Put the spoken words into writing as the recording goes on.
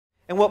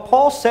And what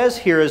Paul says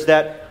here is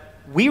that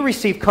we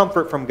receive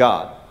comfort from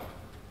God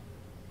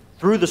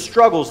through the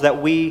struggles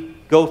that we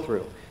go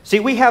through. See,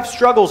 we have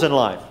struggles in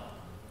life,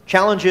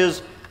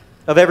 challenges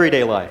of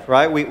everyday life,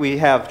 right? We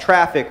have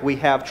traffic, we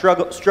have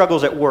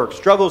struggles at work,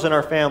 struggles in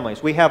our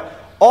families. We have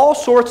all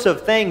sorts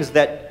of things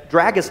that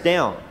drag us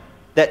down,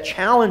 that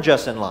challenge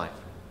us in life.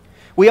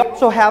 We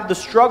also have the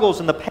struggles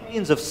and the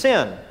pains of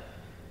sin.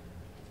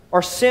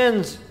 Our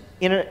sins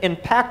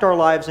impact our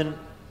lives in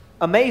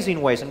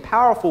amazing ways, in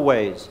powerful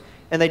ways,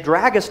 and they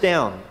drag us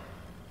down.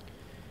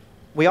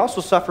 We also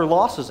suffer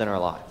losses in our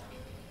life,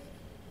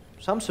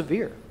 some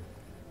severe.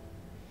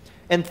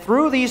 And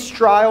through these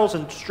trials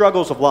and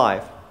struggles of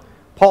life,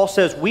 Paul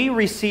says we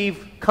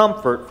receive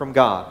comfort from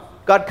God.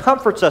 God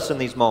comforts us in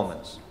these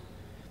moments.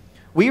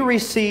 We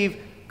receive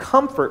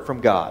comfort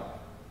from God.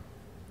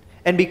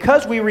 And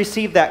because we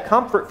receive that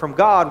comfort from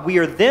God, we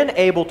are then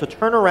able to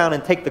turn around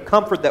and take the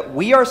comfort that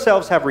we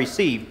ourselves have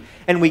received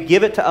and we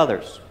give it to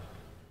others.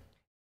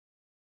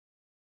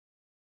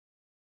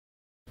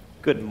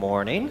 Good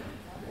morning.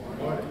 Good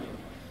morning.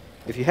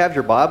 If you have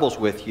your Bibles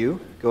with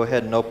you, go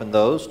ahead and open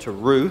those to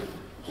Ruth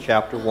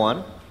chapter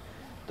 1.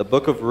 The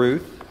book of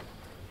Ruth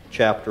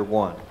chapter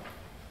 1.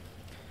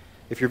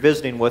 If you're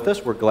visiting with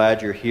us, we're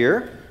glad you're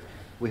here.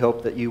 We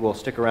hope that you will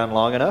stick around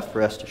long enough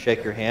for us to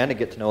shake your hand and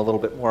get to know a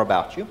little bit more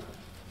about you.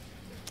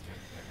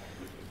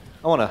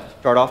 I want to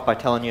start off by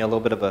telling you a little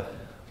bit of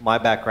my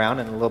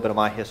background and a little bit of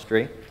my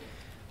history.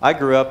 I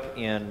grew up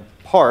in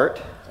part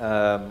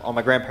on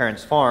my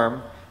grandparents'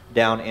 farm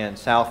down in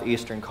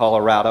southeastern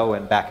Colorado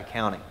in Baca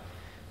County.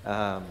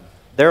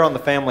 There on the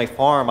family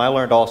farm, I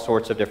learned all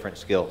sorts of different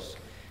skills.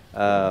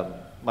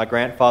 My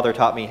grandfather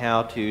taught me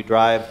how to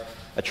drive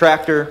a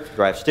tractor,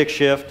 drive stick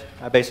shift.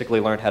 I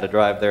basically learned how to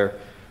drive there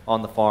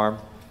on the farm.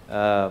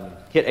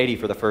 Hit 80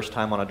 for the first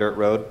time on a dirt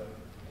road.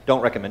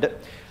 Don't recommend it.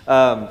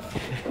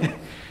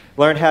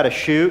 Learned how to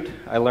shoot.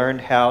 I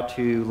learned how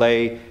to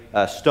lay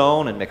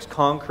stone and mix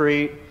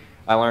concrete.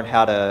 I learned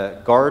how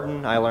to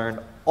garden. I learned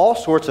all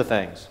sorts of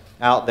things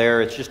out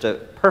there. It's just a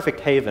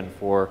perfect haven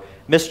for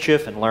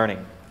mischief and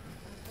learning.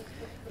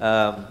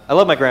 I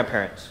love my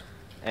grandparents,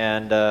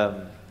 and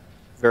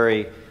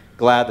very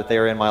glad that they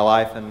are in my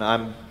life, and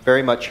I'm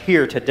very much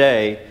here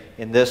today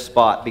in this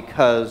spot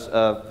because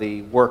of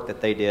the work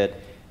that they did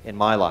in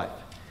my life.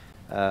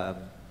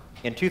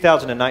 In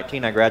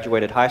 2019, I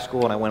graduated high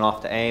school and I went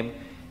off to AIM,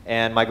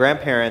 and my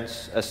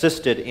grandparents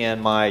assisted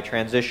in my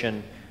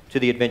transition to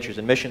the Adventures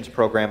in Missions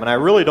program, and I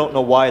really don't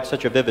know why it's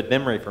such a vivid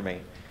memory for me.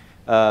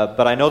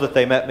 But I know that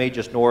they met me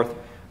just north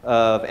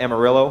of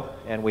Amarillo,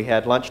 and we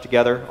had lunch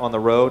together on the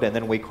road, and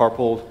then we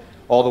carpooled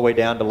all the way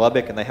down to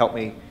Lubbock, and they helped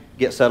me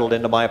get settled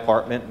into my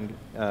apartment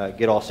and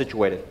get all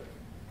situated.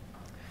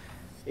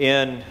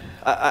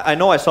 I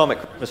know I saw them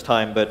at Christmas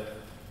time, but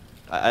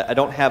I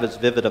don't have as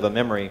vivid of a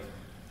memory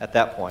at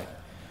that point.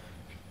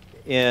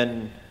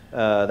 In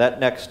that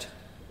next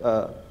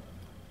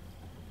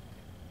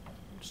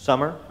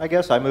summer, I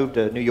guess, I moved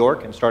to New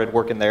York and started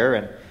working there,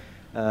 and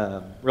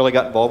really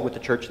got involved with the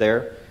church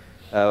there,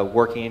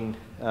 working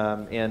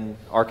in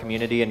our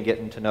community and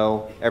getting to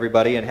know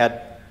everybody, and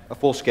had a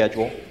full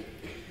schedule.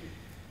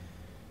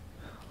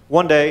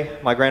 One day,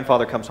 my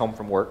grandfather comes home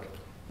from work,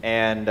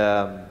 and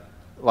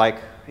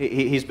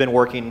he's been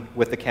working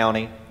with the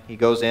county. He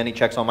goes in, he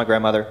checks on my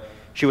grandmother.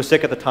 She was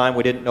sick at the time,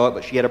 we didn't know it,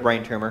 but she had a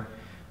brain tumor,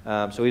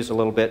 so he was a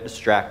little bit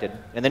distracted.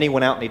 And then he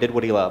went out and he did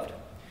what he loved.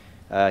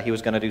 He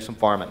was going to do some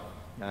farming.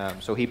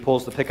 So he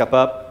pulls the pickup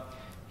up,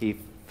 he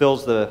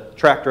fills the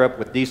tractor up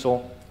with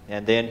diesel,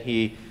 and then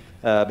he,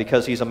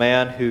 because he's a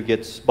man who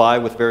gets by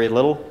with very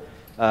little,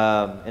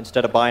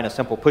 instead of buying a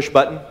simple push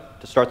button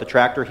to start the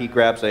tractor, he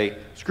grabs a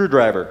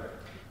screwdriver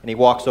and he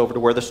walks over to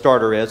where the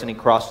starter is and he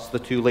crosses the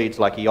two leads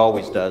like he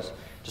always does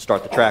to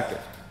start the tractor.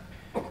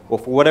 Well,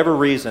 for whatever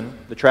reason,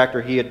 the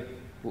tractor he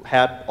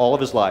had all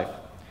of his life,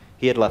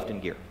 he had left in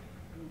gear.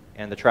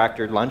 And the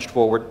tractor lunged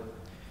forward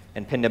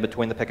and pinned him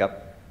between the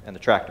pickup and the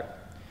tractor.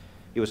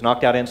 He was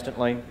knocked out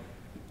instantly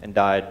and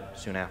died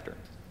soon after.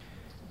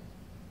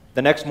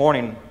 The next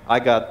morning, I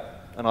got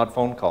an odd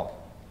phone call.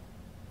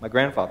 My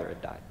grandfather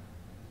had died.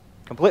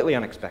 Completely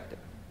unexpected.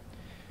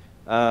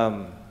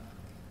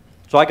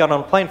 So I got on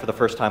a plane for the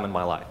first time in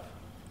my life,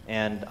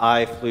 and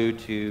I flew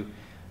to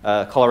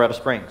Colorado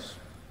Springs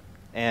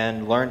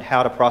and learned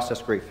how to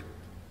process grief,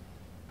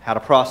 how to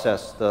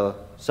process the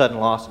sudden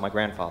loss of my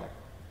grandfather.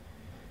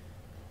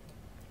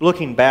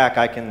 Looking back,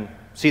 I can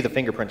see the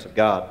fingerprints of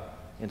God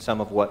in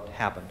some of what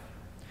happened.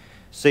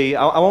 See,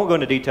 I won't go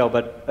into detail,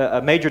 but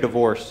a major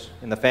divorce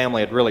in the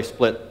family had really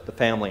split the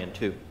family in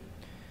two.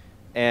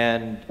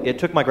 And it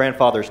took my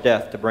grandfather's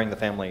death to bring the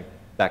family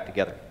back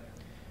together.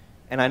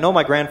 And I know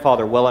my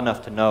grandfather well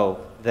enough to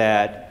know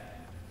that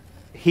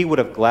he would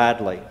have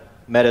gladly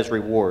met his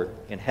reward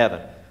in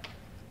heaven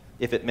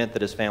if it meant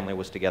that his family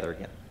was together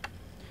again.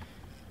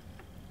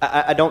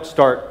 I don't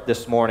start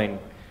this morning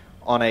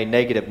on a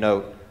negative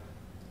note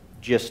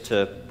just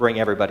to bring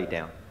everybody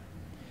down.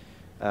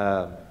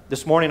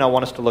 This morning I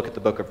want us to look at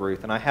the book of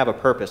Ruth, and I have a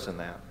purpose in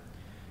that.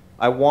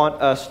 I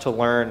want us to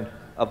learn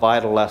a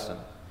vital lesson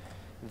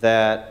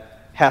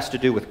that has to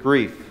do with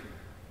grief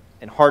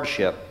and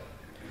hardship,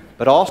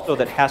 but also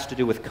that has to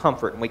do with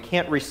comfort. And we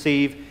can't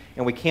receive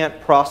and we can't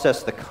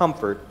process the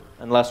comfort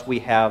unless we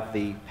have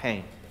the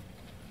pain.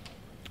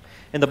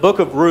 In the book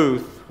of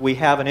Ruth, we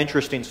have an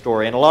interesting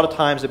story, and a lot of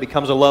times it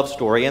becomes a love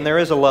story, and there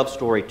is a love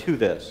story to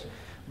this.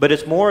 But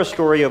it's more a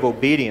story of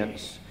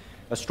obedience,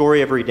 a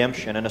story of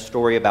redemption, and a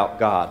story about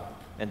God.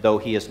 And though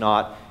He is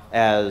not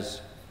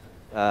as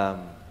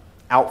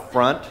out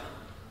front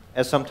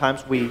as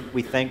sometimes we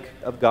think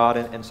of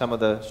God in some of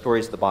the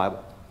stories of the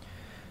Bible.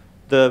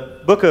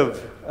 The book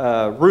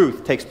of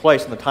Ruth takes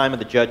place in the time of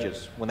the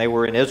Judges, when they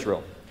were in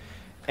Israel.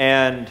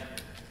 And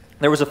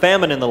there was a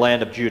famine in the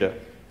land of Judah.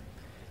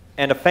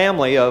 And a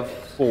family of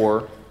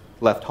 4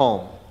 left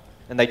home.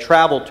 And they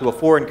traveled to a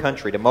foreign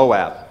country, to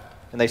Moab.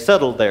 And they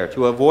settled there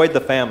to avoid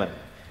the famine,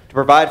 to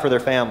provide for their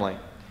family.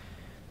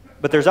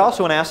 But there's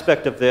also an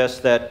aspect of this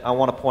that I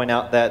want to point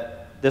out,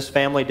 that this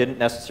family didn't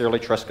necessarily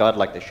trust God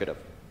like they should have.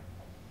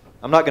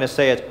 I'm not going to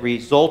say it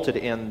resulted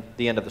in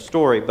the end of the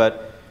story,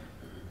 but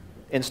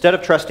instead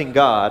of trusting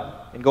God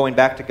and going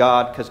back to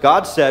God, because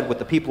God said with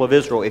the people of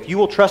Israel, if you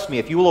will trust me,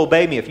 if you will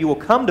obey me, if you will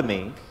come to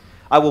me,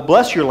 I will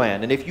bless your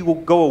land. And if you will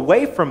go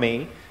away from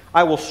me,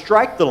 I will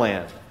strike the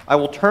land. I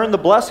will turn the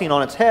blessing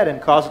on its head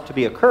and cause it to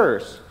be a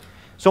curse.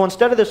 So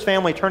instead of this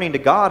family turning to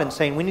God and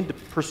saying, we need to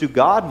pursue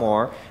God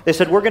more, they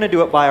said, we're going to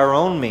do it by our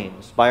own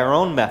means, by our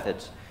own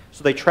methods.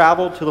 So they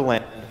traveled to the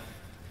land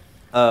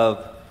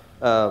of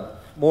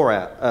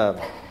Moab.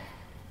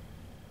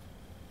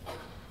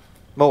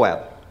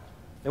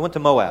 They went to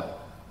Moab.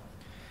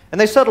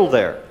 And they settled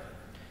there.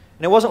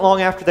 And it wasn't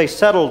long after they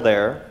settled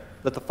there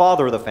that the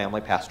father of the family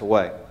passed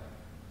away.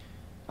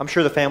 I'm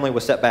sure the family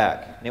was set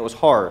back, and it was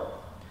hard.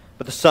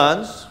 But the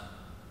sons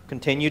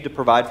continued to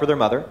provide for their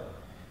mother,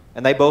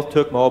 and they both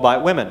took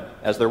Moabite women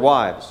as their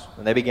wives,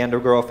 and they began to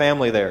grow a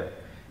family there.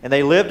 And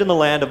they lived in the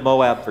land of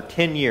Moab for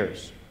 10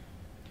 years.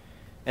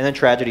 And then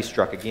tragedy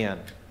struck again,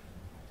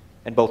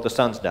 and both the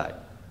sons died.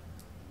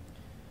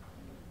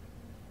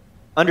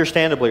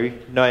 Understandably,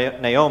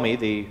 Naomi,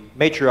 the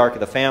matriarch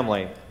of the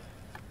family,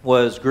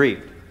 was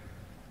grieved.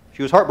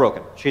 She was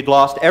heartbroken. She'd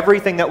lost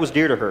everything that was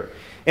dear to her.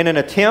 In an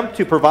attempt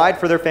to provide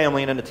for their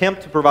family, in an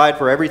attempt to provide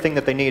for everything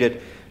that they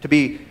needed to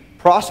be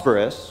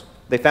prosperous,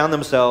 they found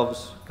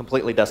themselves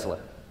completely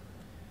desolate.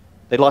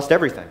 They'd lost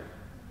everything.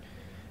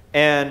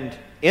 And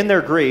in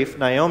their grief,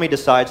 Naomi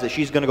decides that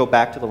she's going to go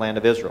back to the land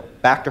of Israel,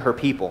 back to her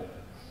people.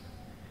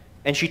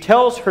 And she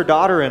tells her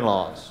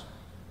daughter-in-laws,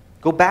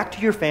 go back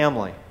to your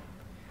family.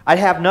 I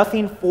have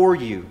nothing for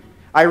you.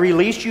 I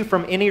released you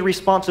from any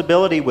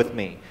responsibility with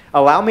me.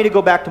 Allow me to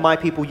go back to my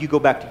people. You go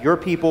back to your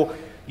people.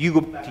 You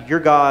go back to your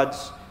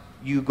gods.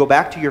 You go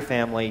back to your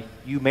family.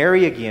 You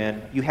marry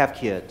again. You have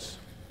kids.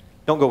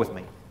 Don't go with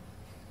me.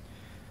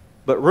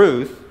 But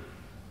Ruth,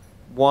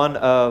 one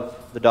of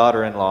the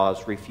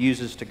daughter-in-laws,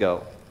 refuses to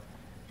go.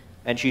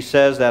 And she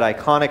says that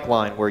iconic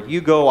line, where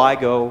you go, I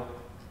go.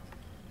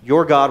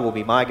 Your God will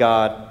be my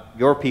God.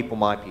 Your people,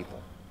 my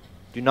people.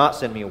 Do not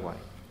send me away.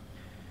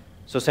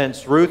 So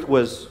since Ruth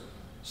was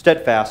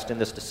steadfast in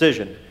this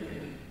decision,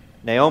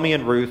 Naomi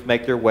and Ruth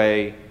make their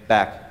way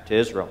back to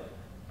Israel.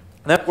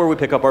 And that's where we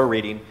pick up our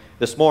reading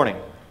this morning.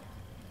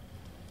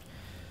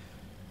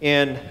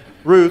 In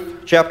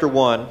Ruth chapter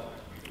 1,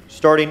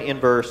 starting in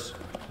verse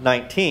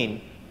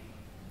 19,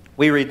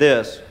 we read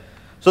this.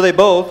 So they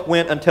both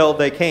went until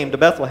they came to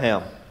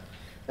Bethlehem.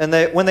 And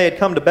when they had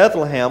come to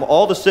Bethlehem,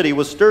 all the city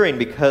was stirring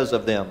because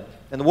of them.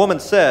 And the woman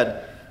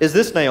said, is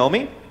this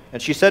Naomi?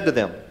 And she said to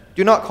them,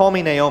 do not call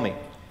me Naomi.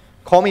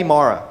 Call me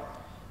Mara,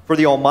 for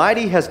the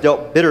Almighty has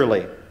dealt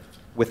bitterly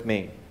with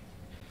me.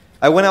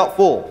 I went out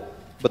full,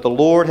 but the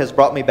Lord has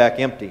brought me back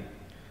empty.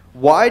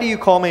 Why do you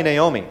call me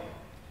Naomi,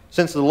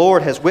 since the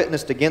Lord has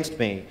witnessed against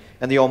me,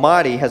 and the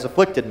Almighty has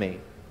afflicted me?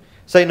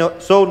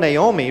 So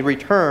Naomi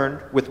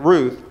returned with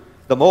Ruth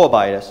the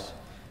Moabitess,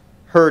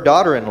 her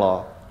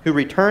daughter-in-law, who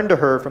returned to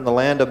her from the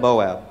land of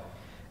Moab.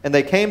 And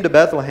they came to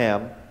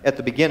Bethlehem at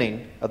the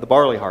beginning of the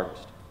barley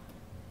harvest.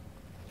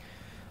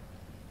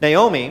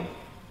 Naomi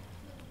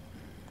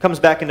comes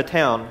back into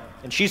town,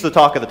 and she's the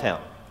talk of the town.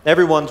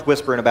 Everyone's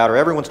whispering about her.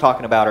 Everyone's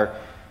talking about her.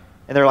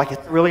 And they're like, is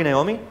it really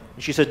Naomi?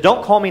 And she says,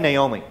 don't call me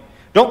Naomi.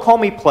 Don't call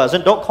me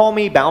pleasant. Don't call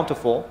me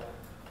bountiful.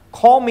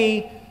 Call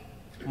me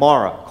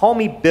Mara. Call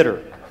me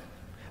bitter.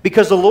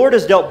 Because the Lord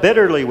has dealt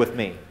bitterly with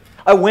me.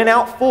 I went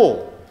out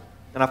full,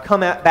 and I've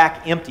come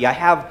back empty. I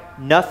have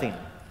nothing.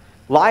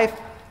 Life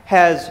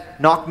has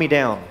knocked me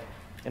down,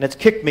 and it's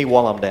kicked me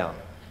while I'm down.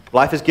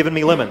 Life has given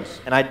me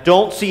lemons, and I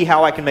don't see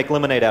how I can make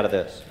lemonade out of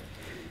this.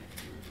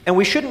 And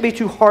we shouldn't be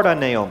too hard on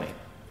Naomi.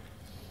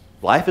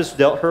 Life has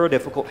dealt her a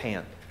difficult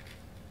hand.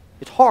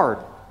 It's hard,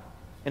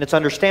 and it's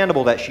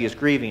understandable that she is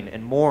grieving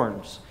and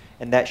mourns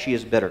and that she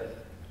is bitter.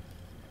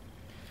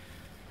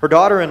 Her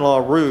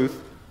daughter-in-law,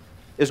 Ruth,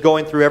 is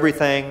going through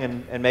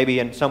everything and maybe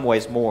in some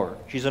ways more.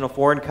 She's in a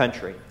foreign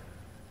country,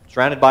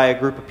 surrounded by a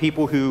group of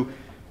people who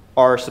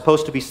are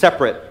supposed to be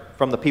separate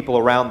from the people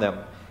around them.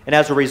 And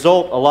as a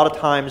result, a lot of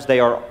times they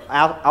are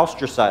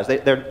ostracized.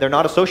 They're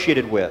not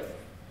associated with.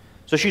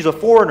 So she's a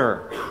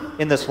foreigner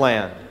in this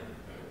land.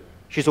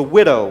 She's a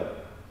widow.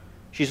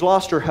 She's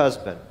lost her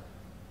husband.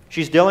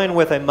 She's dealing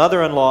with a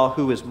mother-in-law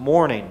who is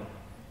mourning.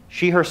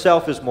 She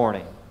herself is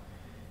mourning.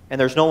 And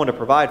there's no one to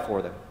provide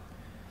for them.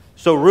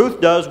 So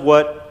Ruth does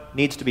what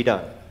needs to be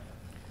done.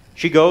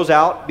 She goes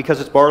out because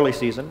it's barley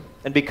season,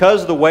 and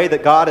because of the way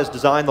that God has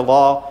designed the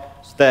laws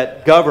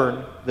that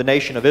govern the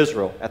nation of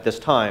Israel at this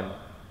time,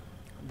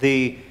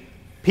 the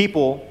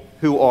people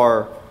who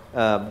are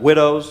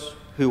widows,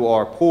 who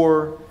are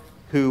poor,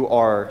 who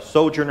are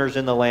sojourners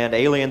in the land,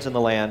 aliens in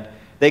the land,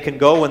 they can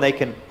go and they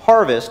can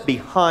harvest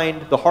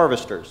behind the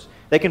harvesters.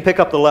 They can pick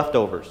up the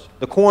leftovers,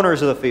 the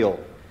corners of the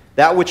field,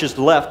 that which is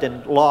left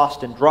and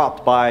lost and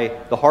dropped by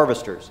the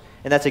harvesters.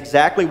 And that's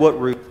exactly what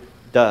Ruth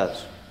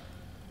does.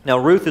 Now,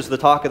 Ruth is the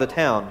talk of the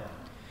town,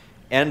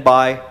 and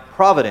by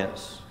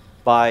providence,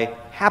 by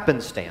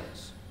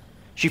happenstance,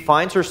 she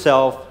finds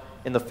herself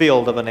in the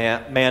field of a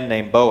man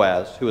named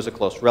Boaz, who is a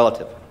close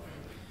relative.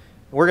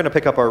 We're going to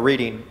pick up our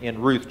reading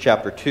in Ruth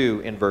chapter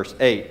 2 in verse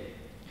 8.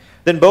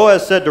 Then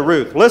Boaz said to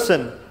Ruth,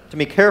 "Listen to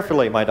me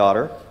carefully, my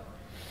daughter.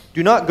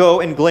 Do not go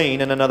and glean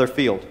in another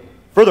field.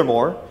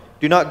 Furthermore,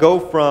 do not go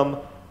from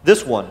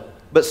this one,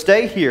 but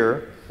stay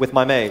here with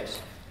my maids.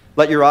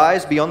 Let your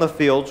eyes be on the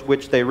fields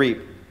which they reap,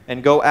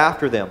 and go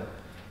after them.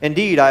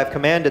 Indeed, I have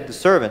commanded the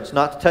servants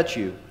not to touch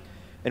you.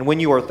 And when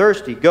you are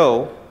thirsty,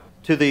 go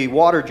to the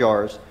water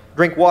jars,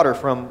 drink water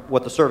from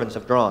what the servants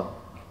have drawn."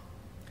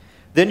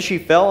 Then she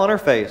fell on her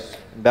face,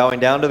 and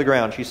bowing down to the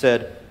ground, she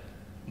said,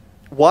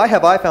 "Why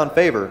have I found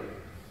favor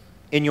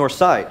in your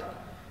sight,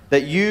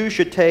 that you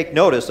should take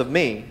notice of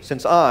me,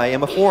 since I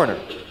am a foreigner?"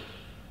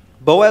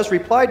 Boaz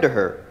replied to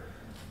her,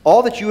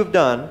 "All that you have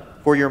done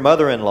for your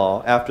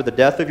mother-in-law after the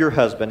death of your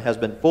husband has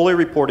been fully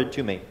reported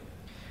to me,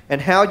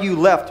 and how you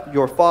left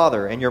your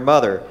father and your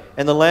mother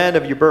and the land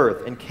of your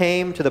birth, and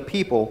came to the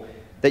people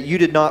that you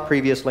did not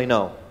previously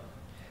know.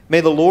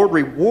 May the Lord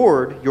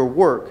reward your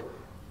work,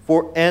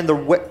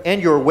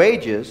 and your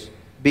wages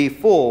be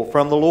full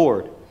from the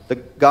Lord, the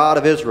God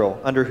of Israel,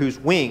 under whose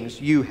wings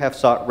you have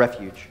sought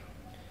refuge."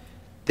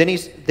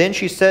 Then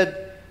she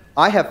said,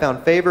 "I have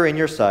found favor in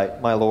your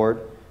sight, my Lord,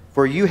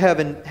 for you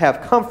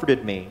have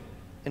comforted me,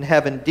 and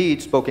have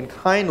indeed spoken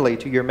kindly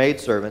to your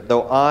maidservant,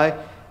 though I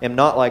am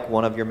not like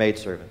one of your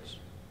maidservants."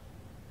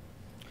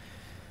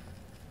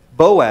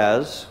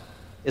 Boaz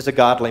is a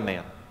godly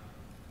man.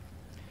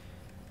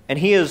 And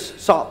he has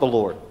sought the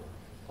Lord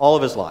all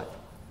of his life.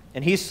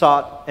 And he's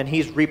sought and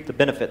he's reaped the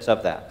benefits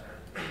of that.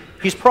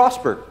 He's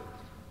prospered.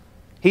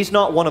 He's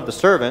not one of the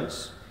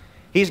servants.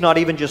 He's not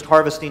even just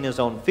harvesting his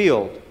own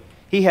field.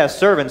 He has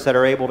servants that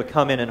are able to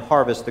come in and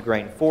harvest the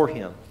grain for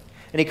him.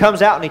 And he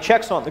comes out and he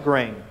checks on the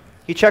grain.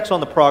 He checks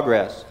on the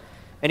progress.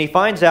 And he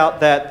finds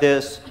out that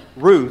this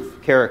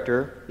Ruth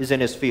character is in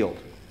his field.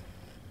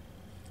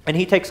 And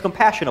he takes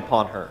compassion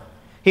upon her.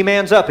 He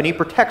mans up and he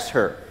protects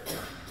her.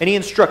 And he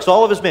instructs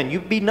all of his men, you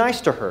be nice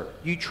to her.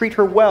 You treat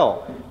her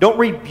well. Don't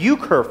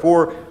rebuke her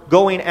for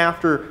going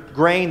after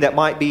grain that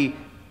might be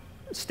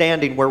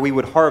standing where we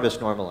would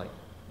harvest normally.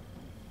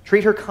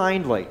 Treat her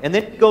kindly. And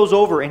then he goes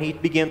over and he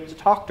begins to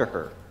talk to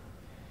her.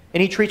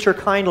 And he treats her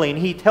kindly, and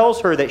he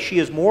tells her that she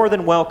is more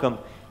than welcome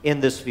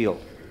in this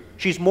field.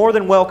 She's more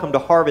than welcome to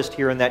harvest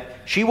here, and that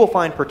she will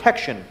find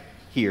protection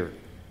here.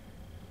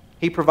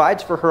 He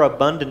provides for her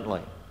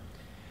abundantly.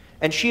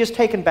 And she is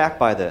taken back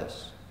by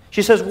this.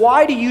 She says,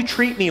 "Why do you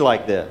treat me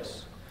like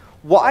this?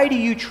 Why do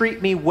you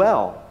treat me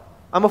well?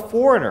 I'm a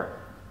foreigner.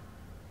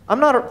 I'm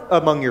not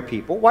among your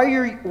people. Why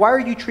are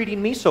you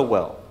treating me so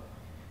well?"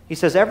 He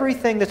says,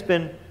 "Everything that's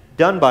been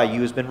done by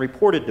you has been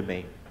reported to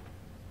me.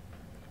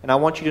 And I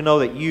want you to know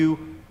that you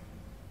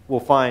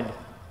will find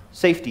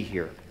safety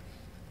here."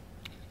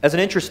 As an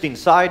interesting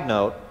side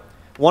note,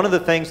 one of the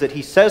things that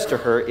he says to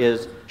her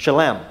is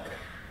shalom.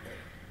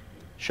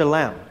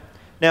 Shalom.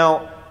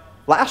 Now,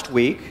 last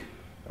week,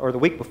 or the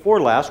week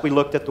before last, we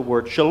looked at the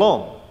word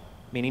shalom,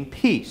 meaning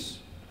peace,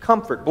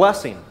 comfort,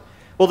 blessing.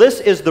 Well, this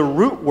is the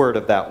root word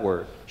of that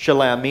word,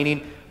 shalom,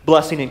 meaning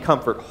blessing and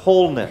comfort,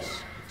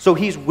 wholeness. So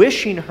he's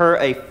wishing her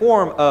a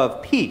form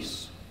of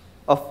peace,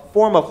 a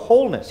form of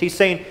wholeness. He's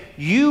saying,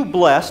 you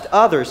blessed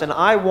others, and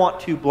I want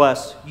to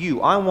bless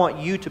you. I want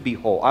you to be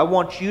whole. I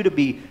want you to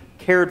be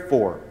cared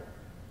for.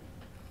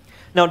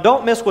 Now,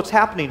 don't miss what's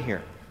happening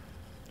here.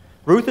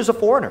 Ruth is a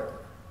foreigner.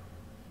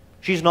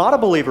 She's not a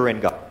believer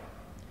in God.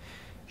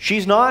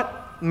 She's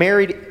not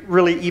married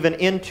really even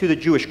into the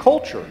Jewish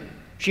culture.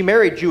 She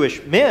married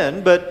Jewish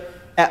men, but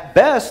at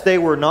best they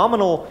were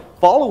nominal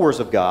followers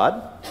of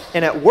God,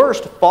 and at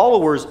worst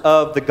followers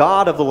of the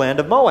God of the land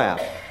of Moab.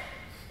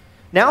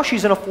 Now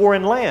she's in a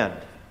foreign land.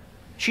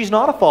 She's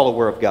not a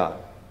follower of God.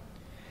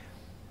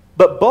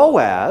 But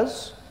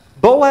Boaz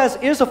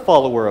is a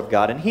follower of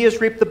God, and he has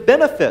reaped the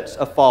benefits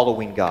of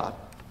following God.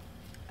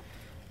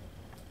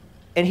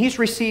 And he's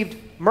received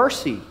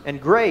mercy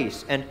and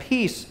grace and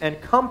peace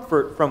and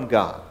comfort from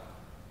God.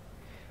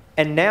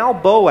 And now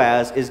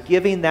Boaz is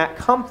giving that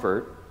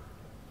comfort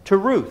to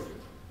Ruth.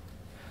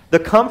 The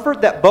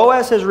comfort that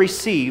Boaz has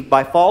received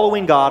by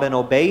following God and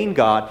obeying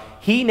God,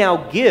 he now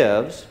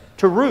gives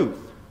to Ruth.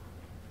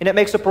 And it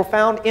makes a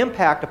profound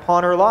impact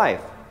upon her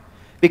life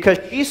because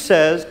she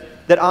says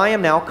that I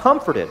am now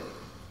comforted.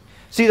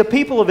 See, the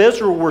people of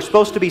Israel were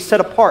supposed to be set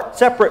apart,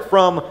 separate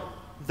from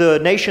the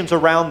nations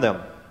around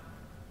them.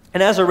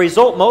 And as a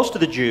result, most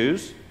of the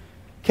Jews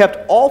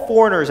kept all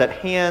foreigners at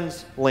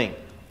hand's length.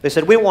 They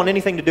said, we don't want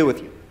anything to do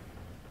with you.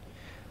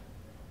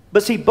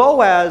 But see,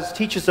 Boaz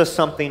teaches us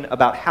something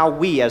about how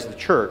we as the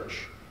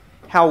church,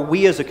 how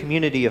we as a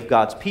community of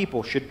God's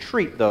people should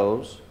treat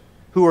those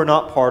who are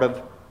not part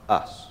of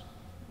us.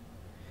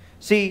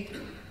 See,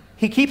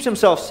 he keeps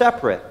himself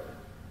separate,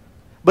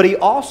 but he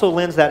also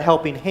lends that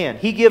helping hand.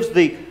 He gives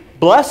the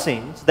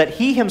blessings that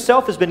he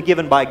himself has been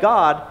given by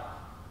God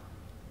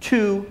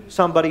to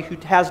somebody who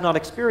has not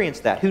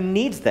experienced that, who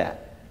needs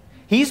that.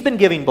 He's been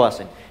giving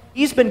blessing.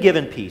 He's been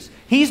given peace.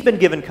 He's been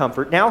given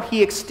comfort. Now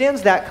he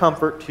extends that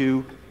comfort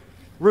to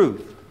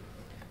Ruth.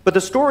 But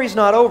the story's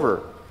not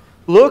over.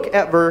 Look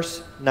at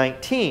verse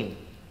 19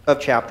 of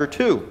chapter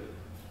 2.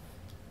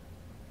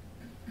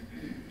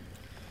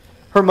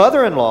 Her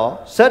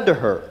mother-in-law said to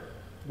her,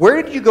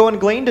 where did you go and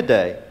glean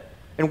today?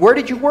 And where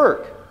did you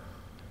work?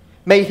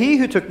 May he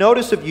who took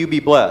notice of you be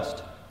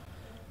blessed.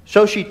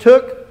 So she told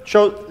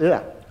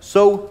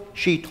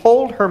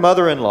her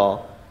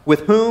mother-in-law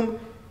with whom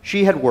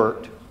she had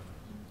worked,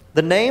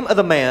 the name of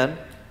the man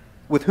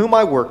with whom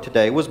I worked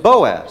today was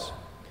Boaz.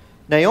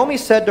 Naomi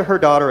said to her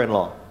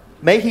daughter-in-law,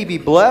 may he be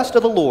blessed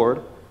of the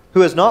Lord,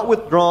 who has not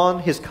withdrawn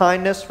his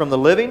kindness from the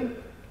living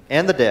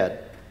and the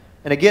dead.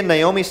 And again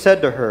Naomi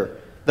said to her,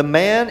 the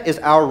man is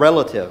our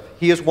relative.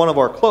 He is one of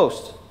our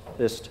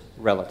closest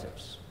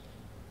relatives.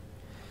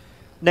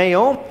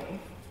 Naomi,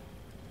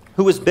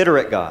 who is bitter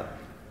at God,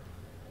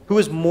 who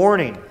is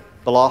mourning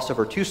the loss of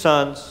her 2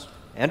 sons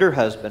and her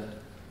husband,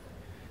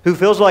 who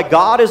feels like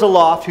God is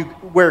aloft,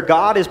 where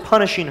God is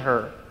punishing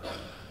her,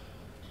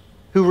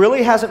 who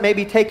really hasn't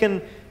maybe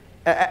taken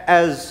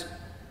as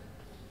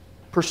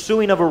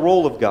pursuing of a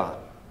role of God.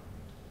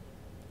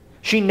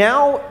 She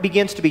now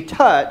begins to be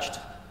touched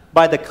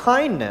by the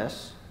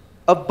kindness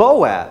of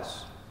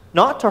Boaz,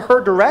 not to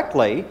her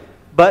directly,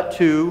 but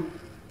to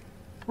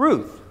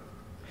Ruth.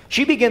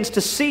 She begins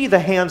to see the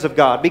hands of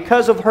God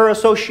because of her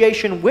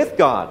association with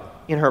God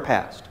in her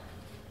past.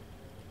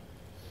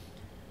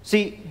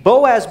 See,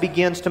 Boaz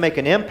begins to make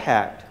an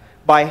impact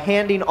by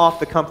handing off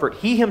the comfort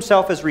he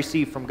himself has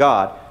received from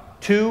God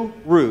to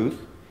Ruth,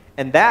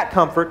 and that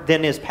comfort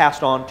then is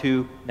passed on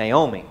to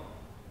Naomi.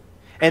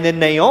 And then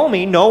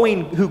Naomi,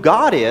 knowing who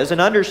God is and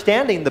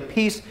understanding the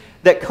peace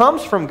that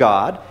comes from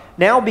God,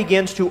 now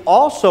begins to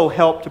also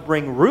help to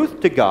bring Ruth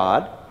to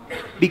God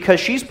because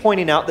she's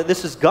pointing out that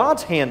this is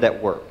God's hand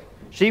at work.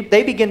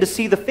 They begin to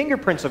see the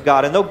fingerprints of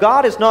God. And though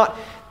God is not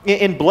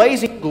in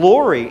blazing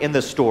glory in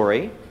this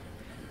story,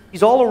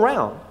 he's all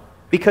around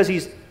because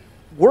he's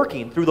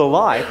working through the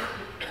life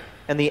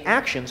and the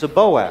actions of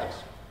Boaz.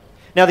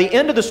 Now, the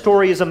end of the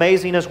story is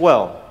amazing as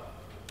well.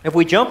 If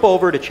we jump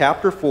over to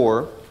chapter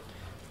 4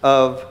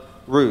 of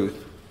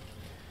Ruth,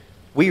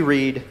 we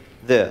read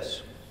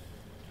this.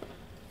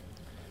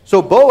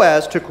 So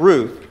Boaz took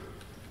Ruth,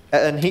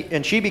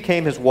 and she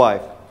became his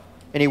wife.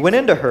 And he went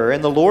into her,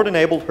 and the Lord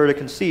enabled her to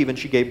conceive, and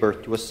she gave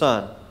birth to a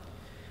son.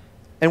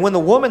 And when the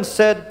woman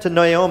said to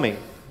Naomi,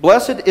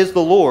 blessed is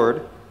the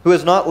Lord, who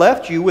has not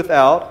left you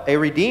without a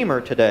redeemer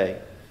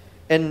today,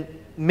 and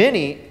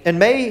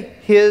may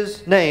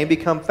his name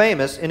become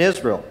famous in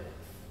Israel.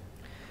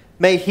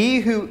 May he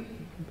who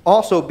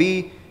also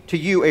be to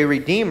you a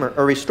redeemer,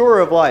 a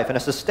restorer of life, and a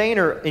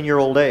sustainer in your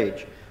old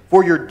age.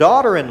 For your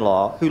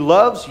daughter-in-law, who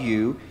loves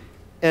you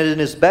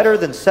and is better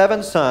than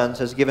 7 sons,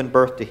 has given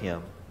birth to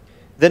him.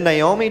 Then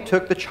Naomi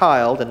took the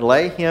child and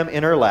laid him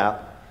in her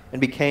lap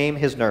and became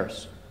his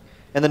nurse.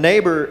 And the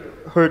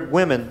neighborhood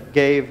women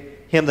gave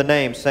him the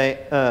name, saying,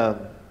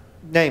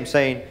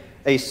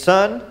 a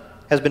son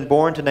has been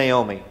born to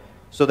Naomi.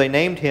 So they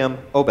named him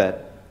Obed.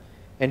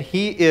 And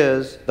he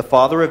is the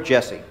father of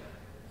Jesse,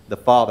 the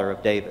father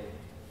of David.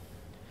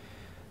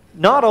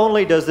 Not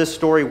only does this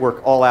story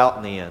work all out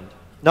in the end,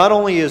 not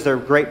only is there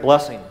great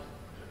blessing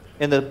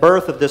in the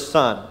birth of this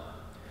son,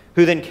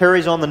 who then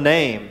carries on the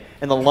name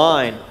and the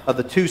line of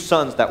the 2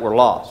 sons that were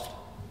lost.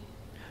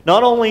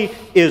 Not only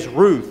is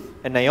Ruth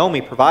and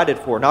Naomi provided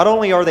for, not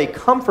only are they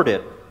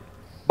comforted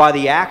by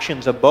the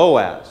actions of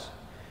Boaz,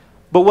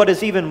 but what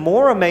is even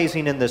more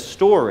amazing in this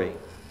story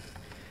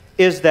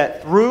is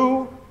that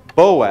through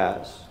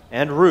Boaz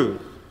and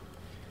Ruth,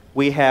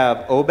 we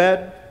have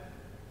Obed,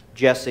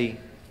 Jesse,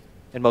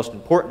 and most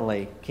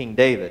importantly, King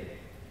David,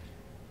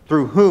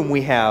 through whom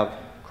we have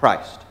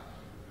Christ.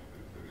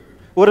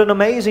 What an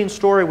amazing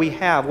story we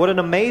have. What an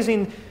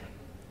amazing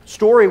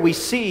story we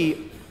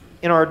see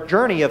in our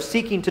journey of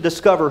seeking to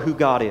discover who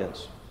God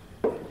is.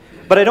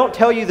 But I don't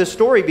tell you this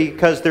story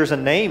because there's a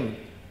name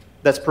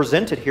that's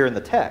presented here in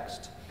the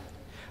text,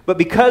 but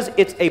because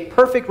it's a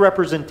perfect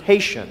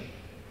representation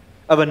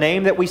of a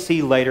name that we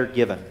see later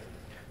given.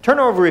 Turn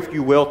over, if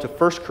you will, to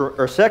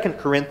 2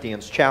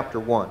 Corinthians chapter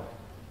 1.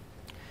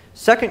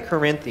 2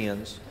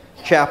 Corinthians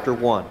chapter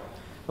 1. I'm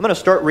going to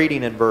start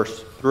reading in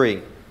verse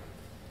 3.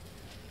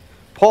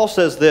 Paul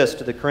says this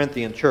to the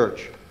Corinthian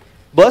church: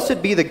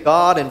 "Blessed be the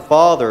God and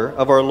Father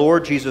of our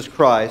Lord Jesus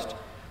Christ,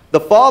 the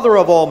Father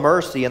of all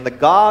mercy and the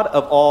God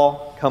of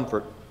all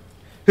comfort,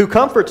 who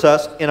comforts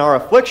us in our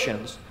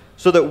afflictions,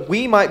 so that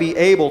we might be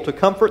able to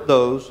comfort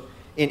those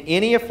in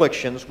any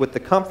afflictions with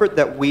the comfort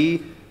that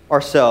we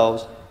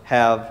ourselves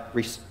have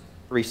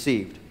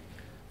received.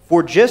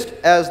 For just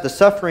as the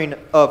suffering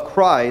of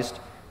Christ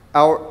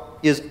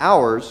is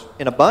ours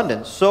in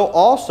abundance, so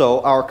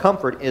also our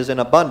comfort is in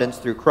abundance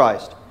through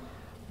Christ.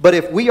 But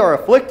if we are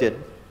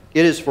afflicted,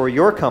 it is for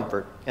your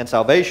comfort and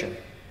salvation.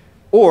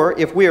 Or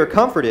if we are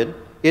comforted,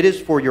 it is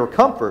for your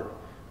comfort,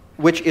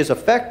 which is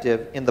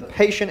effective in the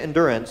patient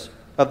endurance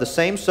of the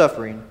same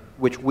suffering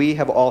which we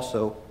have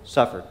also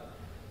suffered."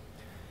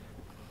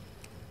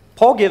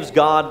 Paul gives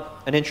God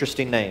an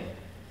interesting name: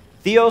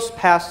 Theos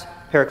pas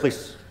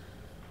Paraklēsis.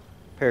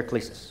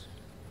 Paraklēsis.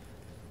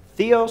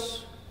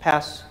 Theos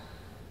pas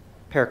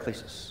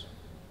Paraklēsis.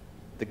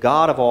 The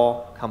God of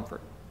all comfort.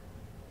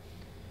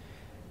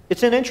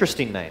 It's an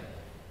interesting name.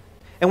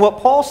 And what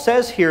Paul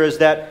says here is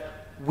that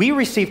we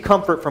receive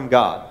comfort from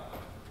God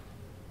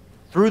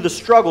through the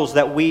struggles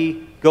that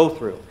we go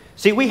through.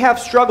 See, we have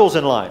struggles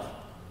in life,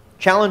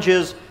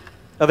 challenges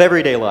of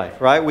everyday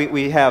life, right?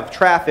 We have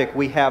traffic,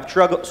 we have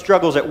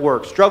struggles at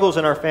work, struggles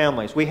in our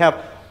families. We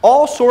have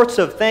all sorts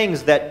of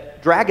things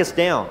that drag us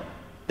down,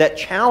 that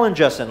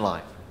challenge us in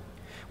life.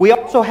 We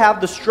also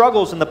have the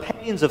struggles and the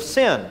pains of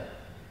sin.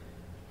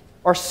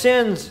 Our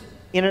sins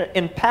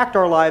impact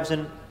our lives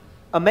in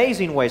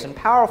amazing ways, in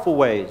powerful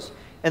ways,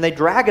 and they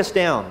drag us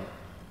down.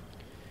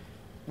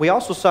 We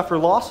also suffer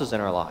losses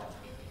in our life,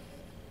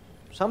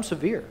 some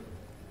severe.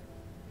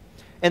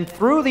 And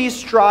through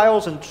these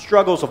trials and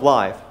struggles of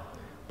life,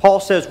 Paul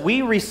says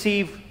we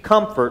receive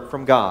comfort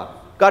from God.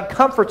 God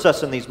comforts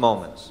us in these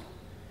moments.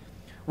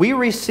 We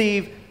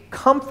receive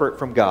comfort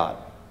from God.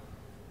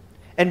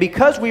 And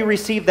because we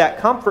receive that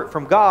comfort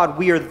from God,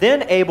 we are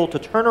then able to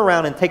turn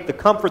around and take the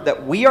comfort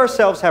that we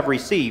ourselves have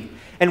received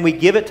and we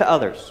give it to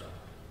others.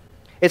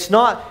 It's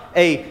not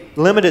a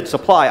limited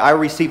supply. I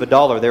receive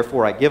 $1,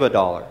 therefore I give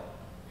 $1.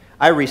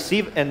 I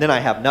receive and then I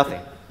have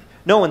nothing.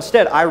 No,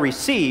 instead, I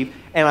receive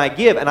and I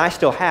give and I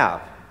still have.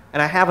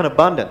 And I have an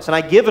abundance and I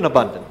give an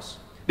abundance.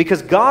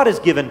 Because God is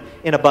given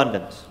in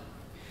abundance.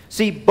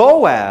 See,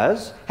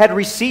 Boaz had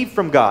received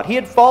from God. He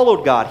had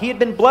followed God. He had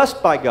been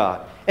blessed by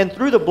God. And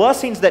through the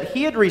blessings that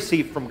he had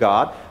received from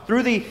God,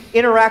 through the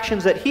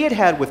interactions that he had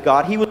had with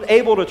God, he was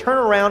able to turn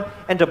around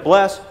and to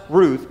bless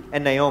Ruth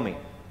and Naomi.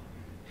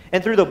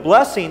 And through the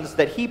blessings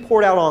that he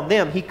poured out on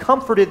them, he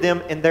comforted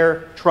them in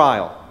their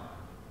trial.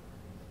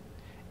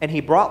 And he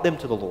brought them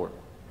to the Lord.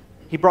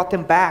 He brought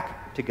them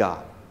back to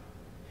God.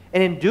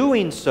 And in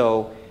doing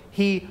so,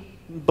 he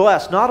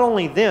bless not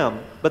only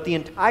them, but the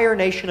entire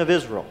nation of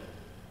Israel.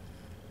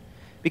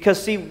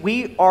 Because, see,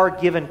 we are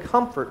given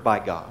comfort by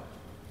God,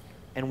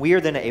 and we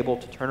are then able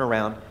to turn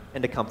around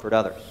and to comfort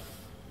others.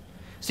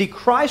 See,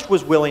 Christ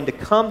was willing to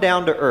come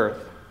down to earth,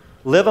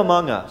 live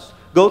among us,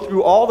 go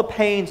through all the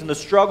pains and the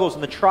struggles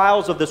and the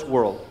trials of this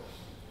world,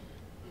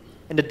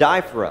 and to die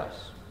for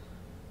us,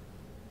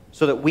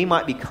 so that we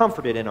might be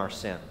comforted in our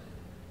sin,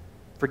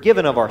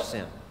 forgiven of our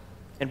sin,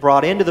 and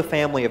brought into the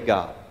family of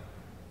God.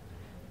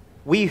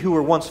 We who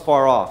were once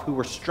far off, who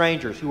were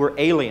strangers, who were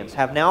aliens,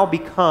 have now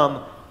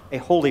become a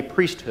holy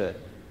priesthood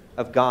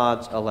of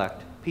God's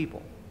elect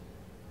people.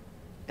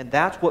 And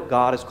that's what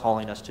God is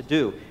calling us to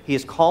do. He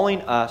is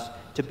calling us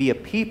to be a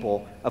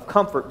people of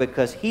comfort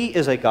because He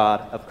is a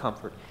God of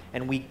comfort.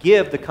 And we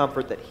give the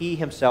comfort that He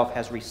Himself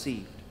has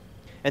received.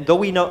 And though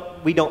we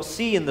don't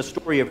see in the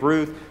story of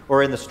Ruth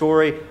or in the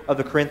story of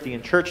the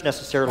Corinthian church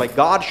necessarily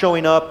God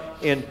showing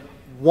up in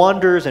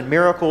wonders and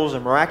miracles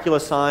and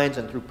miraculous signs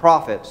and through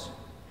prophets,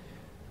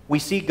 we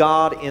see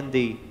God in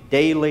the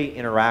daily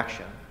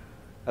interaction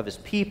of His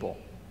people,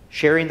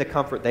 sharing the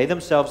comfort they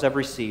themselves have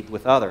received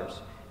with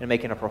others and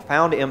making a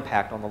profound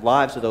impact on the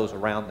lives of those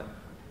around them.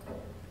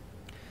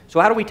 So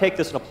how do we take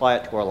this and apply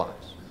it to our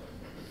lives?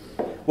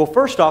 Well,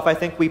 first off, I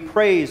think we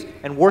praise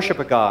and worship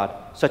a God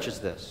such as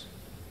this.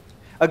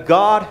 A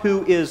God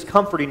who is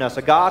comforting us,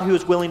 a God who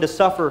is willing to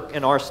suffer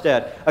in our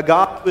stead, a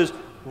God who is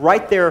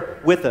right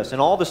there with us in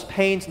all the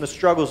pains and the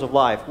struggles of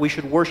life. We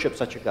should worship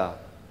such a God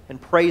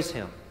and praise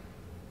Him.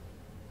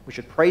 We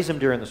should praise Him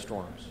during the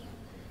storms.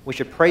 We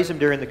should praise Him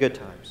during the good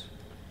times.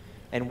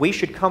 And we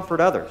should comfort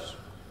others.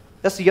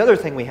 That's the other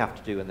thing we have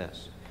to do in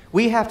this.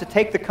 We have to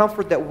take the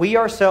comfort that we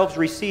ourselves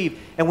receive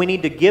and we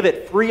need to give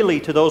it freely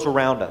to those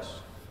around us,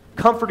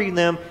 comforting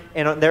them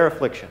in their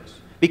afflictions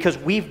because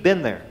we've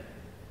been there.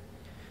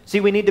 See,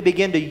 we need to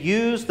begin to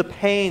use the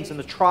pains and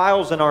the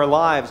trials in our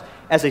lives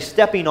as a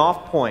stepping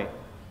off point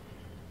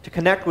to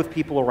connect with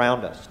people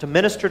around us, to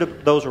minister to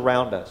those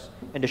around us,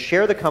 and to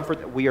share the comfort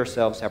that we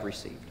ourselves have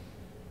received.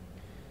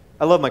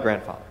 I love my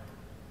grandfather.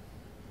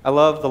 I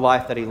love the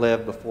life that he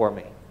lived before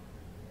me.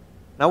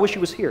 And I wish he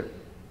was here.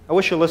 I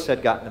wish Alyssa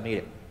had gotten to meet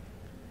him.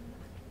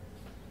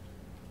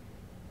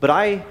 But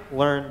I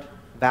learned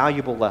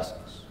valuable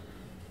lessons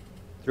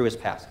through his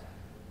passing.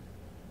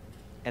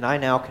 And I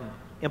now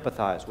can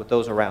empathize with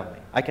those around me.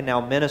 I can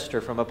now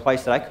minister from a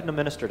place that I couldn't have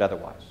ministered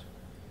otherwise.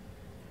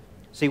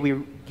 See,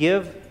 we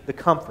give the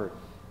comfort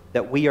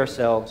that we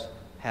ourselves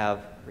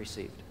have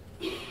received.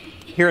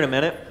 Here in a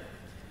minute,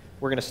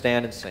 we're going to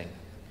stand and sing.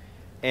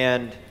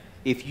 And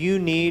if you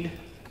need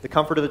the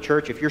comfort of the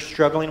church, if you're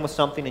struggling with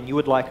something and you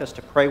would like us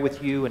to pray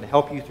with you and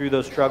help you through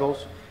those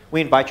struggles,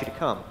 we invite you to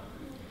come.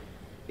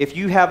 If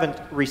you haven't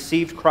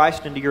received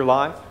Christ into your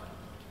life,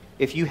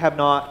 if you have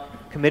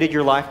not committed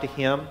your life to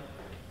Him,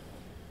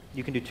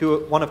 you can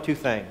do one of two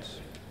things.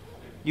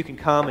 You can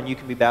come and you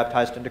can be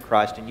baptized into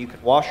Christ and you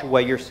can wash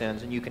away your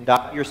sins and you can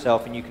die to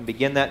yourself and you can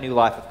begin that new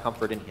life of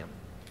comfort in Him.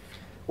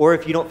 Or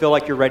if you don't feel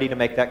like you're ready to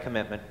make that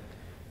commitment,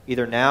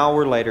 either now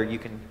or later you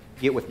can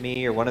get with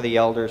me or one of the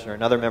elders or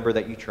another member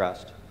that you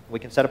trust. We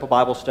can set up a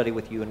Bible study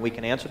with you and we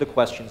can answer the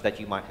questions that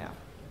you might have.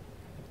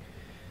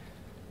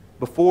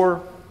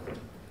 Before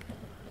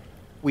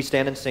we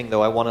stand and sing,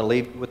 though, I want to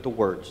leave you with the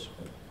words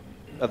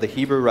of the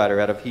Hebrew writer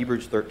out of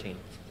Hebrews 13.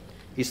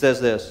 He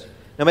says this,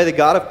 "Now may the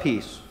God of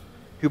peace,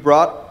 who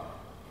brought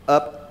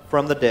up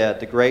from the dead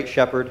the great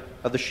shepherd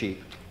of the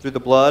sheep, through the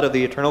blood of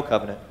the eternal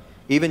covenant,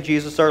 even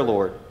Jesus our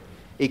Lord,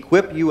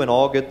 equip you in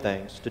all good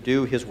things to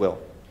do His will,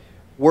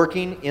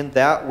 working in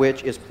that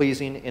which is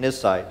pleasing in His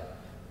sight,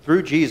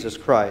 through Jesus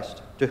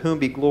Christ, to whom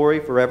be glory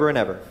forever and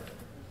ever.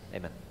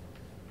 Amen."